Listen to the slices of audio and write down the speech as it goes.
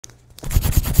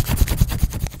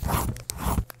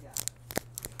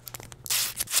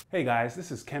Hey guys,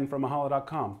 this is Ken from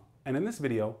Mahalo.com, and in this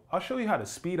video, I'll show you how to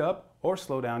speed up or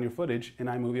slow down your footage in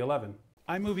iMovie 11.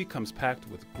 iMovie comes packed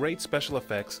with great special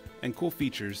effects and cool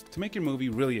features to make your movie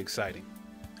really exciting.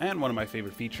 And one of my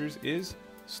favorite features is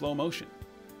slow motion.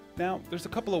 Now, there's a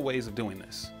couple of ways of doing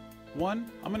this.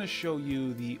 One, I'm going to show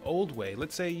you the old way.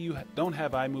 Let's say you don't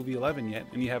have iMovie 11 yet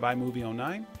and you have iMovie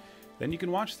 09, then you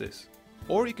can watch this.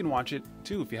 Or you can watch it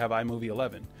too if you have iMovie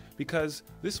 11, because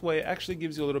this way actually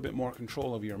gives you a little bit more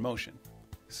control over your motion.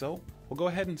 So we'll go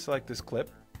ahead and select this clip.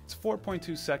 It's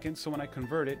 4.2 seconds, so when I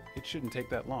convert it, it shouldn't take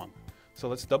that long. So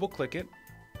let's double click it,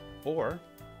 or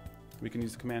we can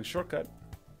use the command shortcut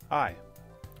I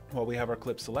while we have our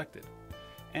clip selected.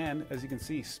 And as you can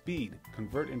see, speed,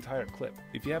 convert entire clip.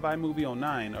 If you have iMovie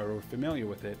 09 or are familiar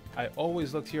with it, I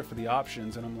always looked here for the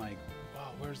options and I'm like,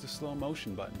 wow, where's the slow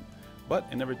motion button? But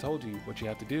it never told you what you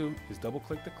have to do is double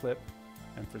click the clip,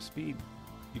 and for speed,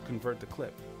 you convert the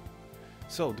clip.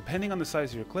 So depending on the size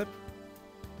of your clip,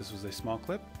 this was a small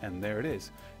clip and there it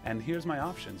is. And here's my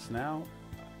options. Now,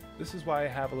 this is why I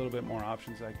have a little bit more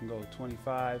options. I can go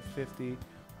 25, 50,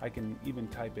 I can even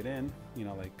type it in, you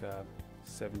know, like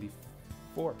 74%.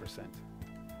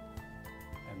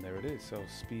 And there it is. So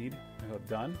speed, I go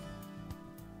done.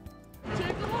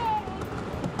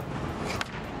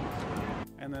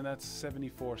 And then that's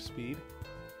 74 speed.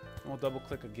 And we'll double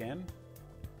click again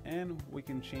and we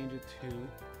can change it to,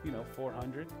 you know,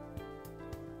 400.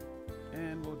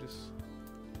 And we'll just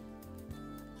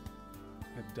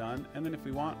hit done. And then if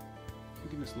we want, we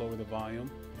can just lower the volume.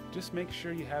 Just make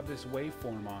sure you have this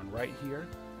waveform on right here,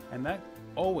 and that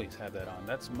always have that on.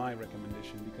 That's my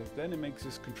recommendation, because then it makes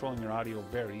this controlling your audio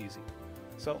very easy.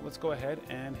 So let's go ahead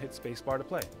and hit spacebar to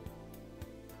play.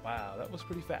 Wow, that was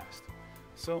pretty fast.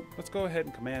 So let's go ahead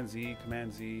and Command Z,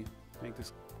 make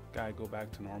this guy go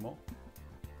back to normal.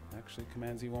 Actually,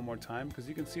 Command Z one more time, because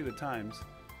you can see the times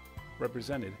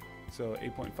represented. So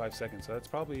 8.5 seconds, so that's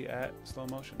probably at slow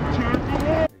motion.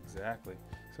 Exactly.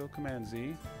 So Command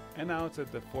Z, and now it's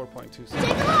at the 4.2 seconds.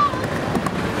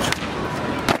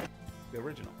 The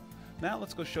original. Now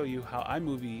let's go show you how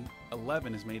iMovie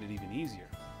 11 has made it even easier.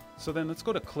 So then let's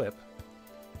go to Clip,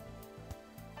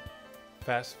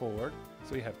 fast forward.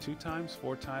 So you have 2 times,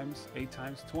 4 times, 8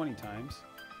 times, 20 times,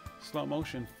 slow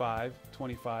motion 5,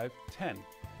 25, 10.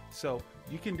 So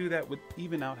you can do that with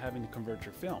even out having to convert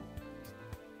your film.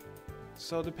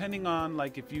 So depending on,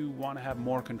 like, if you want to have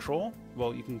more control,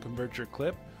 well, you can convert your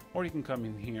clip, or you can come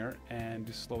in here and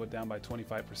just slow it down by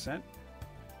 25%.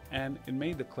 And it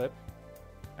made the clip,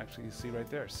 actually you see right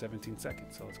there, 17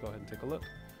 seconds. So let's go ahead and take a look.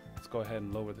 Let's go ahead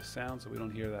and lower the sound so we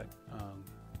don't hear that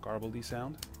garbledy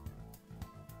sound.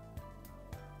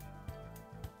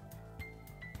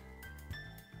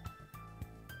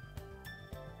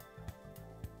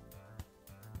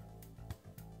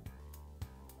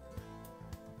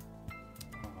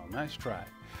 Nice try.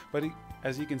 But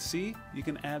as you can see, you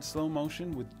can add slow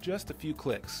motion with just a few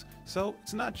clicks. So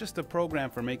it's not just a program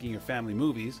for making your family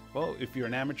movies. Well, if you're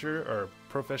an amateur or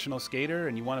professional skater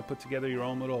and you want to put together your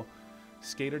own little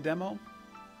skater demo,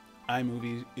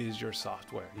 iMovie is your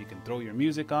software. You can throw your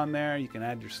music on there, you can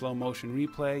add your slow motion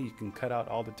replay, you can cut out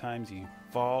all the times you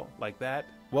fall like that.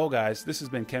 Well guys, this has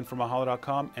been Ken from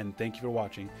Mahalo.com, and thank you for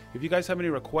watching. If you guys have any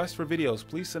requests for videos,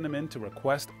 please send them in to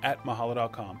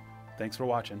request@mahalo.com. Thanks for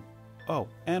watching. Oh,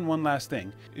 and one last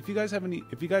thing. If you guys have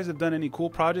done any cool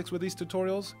projects with these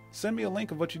tutorials, send me a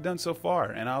link of what you've done so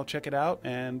far and I'll check it out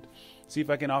and see if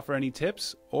I can offer any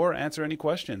tips or answer any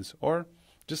questions, or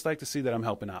just like to see that I'm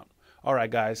helping out. All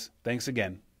right, guys. Thanks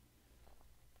again.